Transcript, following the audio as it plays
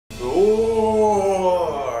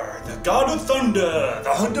Thor, the god of thunder,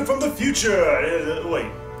 the hunter from the future. Wait,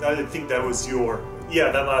 I think that was your...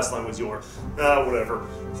 Yeah, that last line was your... whatever.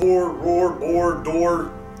 Thor, roar, bore,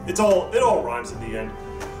 door. It all rhymes in the end.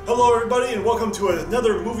 Hello everybody and welcome to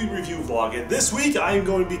another movie review vlog. And this week I am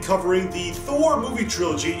going to be covering the Thor movie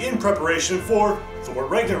trilogy in preparation for Thor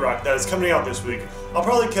Ragnarok that is coming out this week. I'll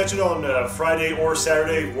probably catch it on Friday or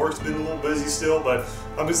Saturday. Work's been a little busy still, but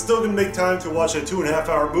I'm still going to make time to watch a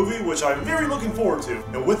 2.5-hour movie, which I'm very looking forward to.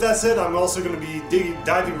 And with that said, I'm also going to be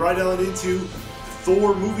diving right on into the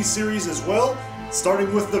Thor movie series as well,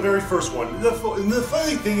 starting with the very first one. And the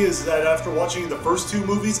funny thing is that after watching the first two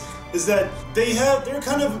movies, is that they're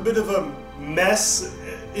kind of a bit of a mess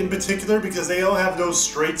in particular because they don't have no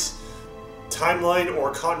straight timeline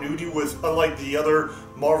or continuity with, unlike the other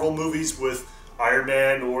Marvel movies with Iron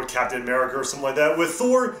Man or Captain America or something like that. With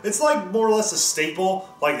Thor, it's like more or less a staple,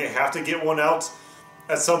 like they have to get one out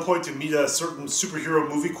at some point to meet a certain superhero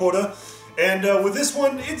movie quota. And with this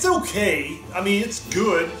one, it's okay. I mean, it's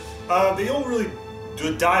good. They don't really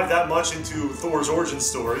dive that much into Thor's origin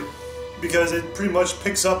story because it pretty much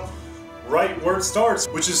picks up right where it starts,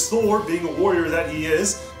 which is Thor being a warrior that he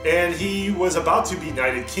is, and he was about to be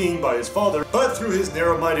knighted king by his father, but through his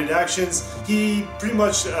narrow-minded actions, he pretty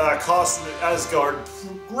much cost Asgard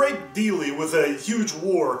a great deally with a huge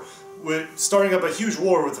war, starting up a huge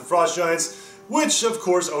war with the Frost Giants, which, of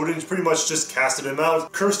course, Odin pretty much just casted him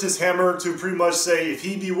out, cursed his hammer to pretty much say if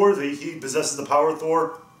he be worthy, he possesses the power of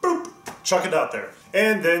Thor, boop, chuck it out there.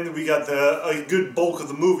 And then we got a good bulk of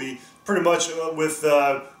the movie, pretty much with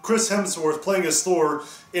Chris Hemsworth playing as Thor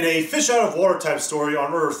in a fish-out-of-water type story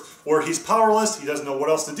on Earth, where he's powerless, he doesn't know what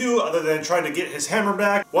else to do other than trying to get his hammer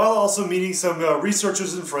back, while also meeting some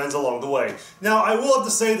researchers and friends along the way. Now, I will have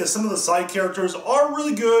to say that some of the side characters are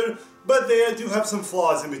really good, but they do have some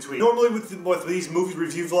flaws in between. Normally with these movie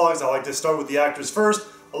review vlogs, I like to start with the actors first.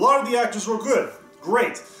 A lot of the actors were good.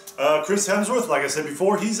 Great. Chris Hemsworth, like I said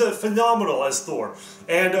before, he's phenomenal as Thor.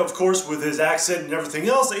 And of course, with his accent and everything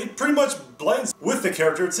else, it pretty much blends with the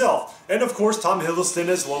character itself. And of course, Tom Hiddleston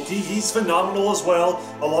as Loki, he's phenomenal as well,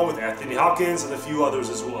 along with Anthony Hopkins and a few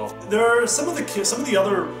others as well. There are some of the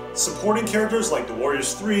other supporting characters, like the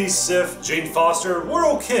Warriors 3, Sif, Jane Foster, were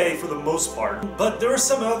okay for the most part. But there are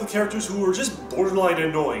some other characters who were just borderline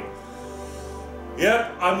annoying.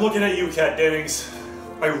 Yeah, I'm looking at you, Kat Dennings.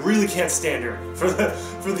 I really can't stand her for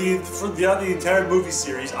the entire movie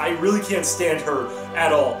series. I really can't stand her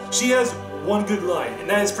at all. She has one good line, and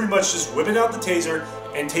that is pretty much just whipping out the taser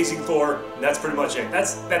and tasing Thor, and that's pretty much it.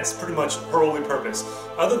 That's pretty much her only purpose.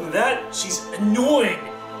 Other than that, she's annoying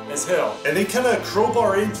as hell. And they kind of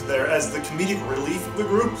crowbar into there as the comedic relief of the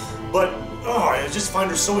group, but I just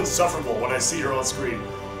find her so insufferable when I see her on screen.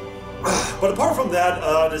 But apart from that,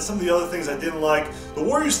 there's some of the other things I didn't like. The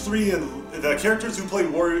Warriors 3 and the characters who played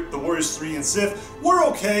the Warriors 3 and Sif were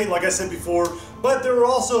okay, like I said before, but they were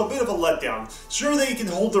also a bit of a letdown. Sure, they can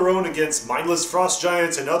hold their own against mindless frost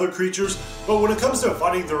giants and other creatures, but when it comes to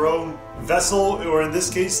fighting their own vessel, or in this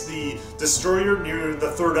case the destroyer near the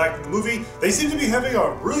third act of the movie, they seem to be having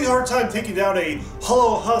a really hard time taking down a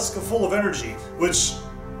hollow husk full of energy, which...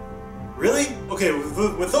 Really? Okay,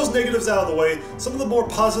 with those negatives out of the way, some of the more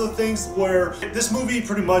positive things where this movie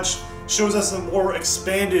pretty much shows us a more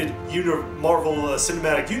expanded Marvel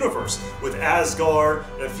Cinematic Universe with Asgard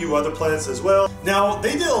and a few other planets as well. Now,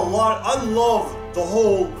 they did a lot. I love the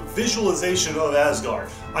whole visualization of Asgard.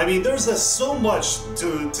 I mean, there's so much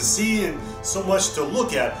to see and so much to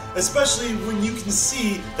look at, especially when you can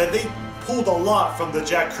see that they pulled a lot from the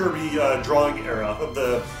Jack Kirby drawing era of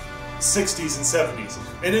the 60s and 70s,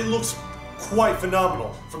 and it looks quite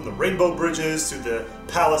phenomenal, from the rainbow bridges to the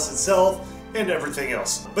palace itself and everything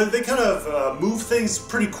else. But they kind of move things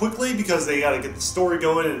pretty quickly because they gotta get the story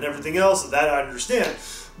going and everything else, that I understand.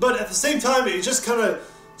 But at the same time, it just kind of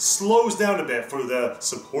slows down a bit for the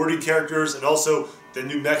supporting characters and also the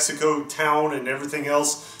New Mexico town and everything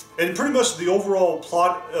else. And pretty much the overall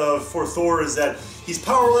plot for Thor is that he's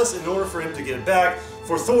powerless. In order for him to get it back,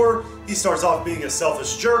 for Thor, he starts off being a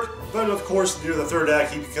selfish jerk, but of course near the third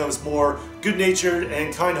act he becomes more good-natured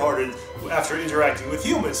and kind-hearted after interacting with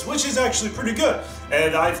humans, which is actually pretty good.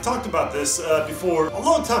 And I've talked about this before a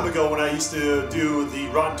long time ago when I used to do the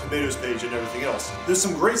Rotten Tomatoes page and everything else. There's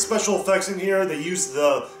some great special effects in here. They use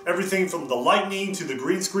everything from the lightning to the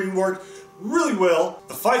green screen work really well.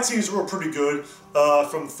 The fight scenes were pretty good,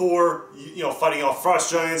 from Thor, fighting off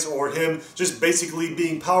frost giants, or him just basically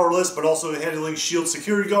being powerless but also handling shield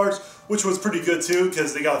security guards, which was pretty good too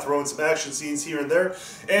because they got to throw in some action scenes here and there.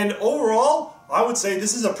 And overall, I would say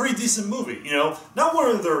this is a pretty decent movie, you know? Not one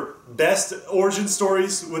of their best origin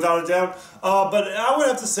stories, without a doubt, but I would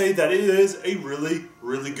have to say that it is a really,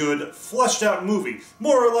 really good, fleshed out movie.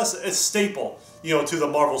 More or less a staple, you know, to the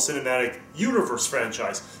Marvel Cinematic Universe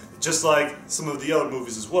franchise. Just like some of the other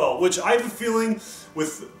movies as well, which I have a feeling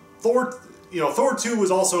with Thor, you know, Thor 2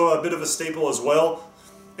 was also a bit of a staple as well.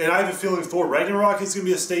 And I have a feeling Thor Ragnarok is going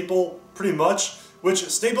to be a staple, pretty much. Which,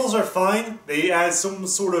 staples are fine. They add some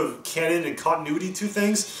sort of canon and continuity to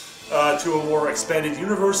things, to a more expanded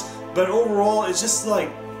universe. But overall, it's just like,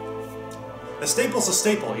 a staple's a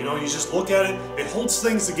staple, you know? You just look at it, it holds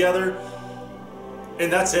things together,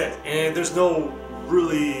 and that's it. And there's no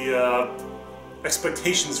really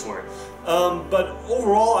expectations for it. But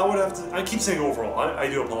overall, I would have to, I keep saying overall, I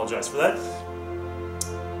do apologize for that.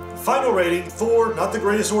 Final rating, Thor, not the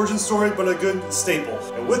greatest origin story, but a good staple.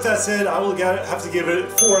 And with that said, I will have to give it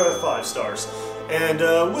 4 out of 5 stars. And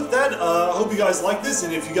with that, I hope you guys like this,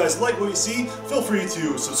 and if you guys like what you see, feel free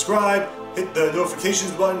to subscribe, hit the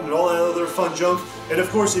notifications button, and all that other fun junk. And of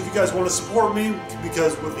course, if you guys want to support me,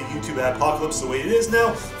 because with the YouTube apocalypse the way it is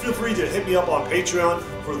now, feel free to hit me up on Patreon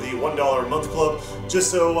for the $1 a month club,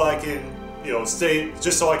 just so I can, you know,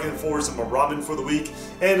 just so I can afford some ramen for the week.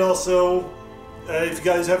 And also, if you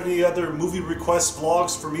guys have any other movie requests,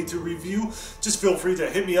 vlogs for me to review, just feel free to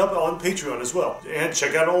hit me up on Patreon as well. And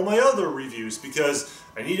check out all my other reviews, because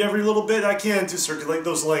I need every little bit I can to circulate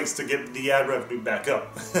those links to get the ad revenue back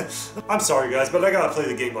up. I'm sorry guys, but I gotta play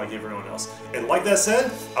the game like everyone else. And like that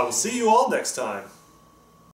said, I will see you all next time.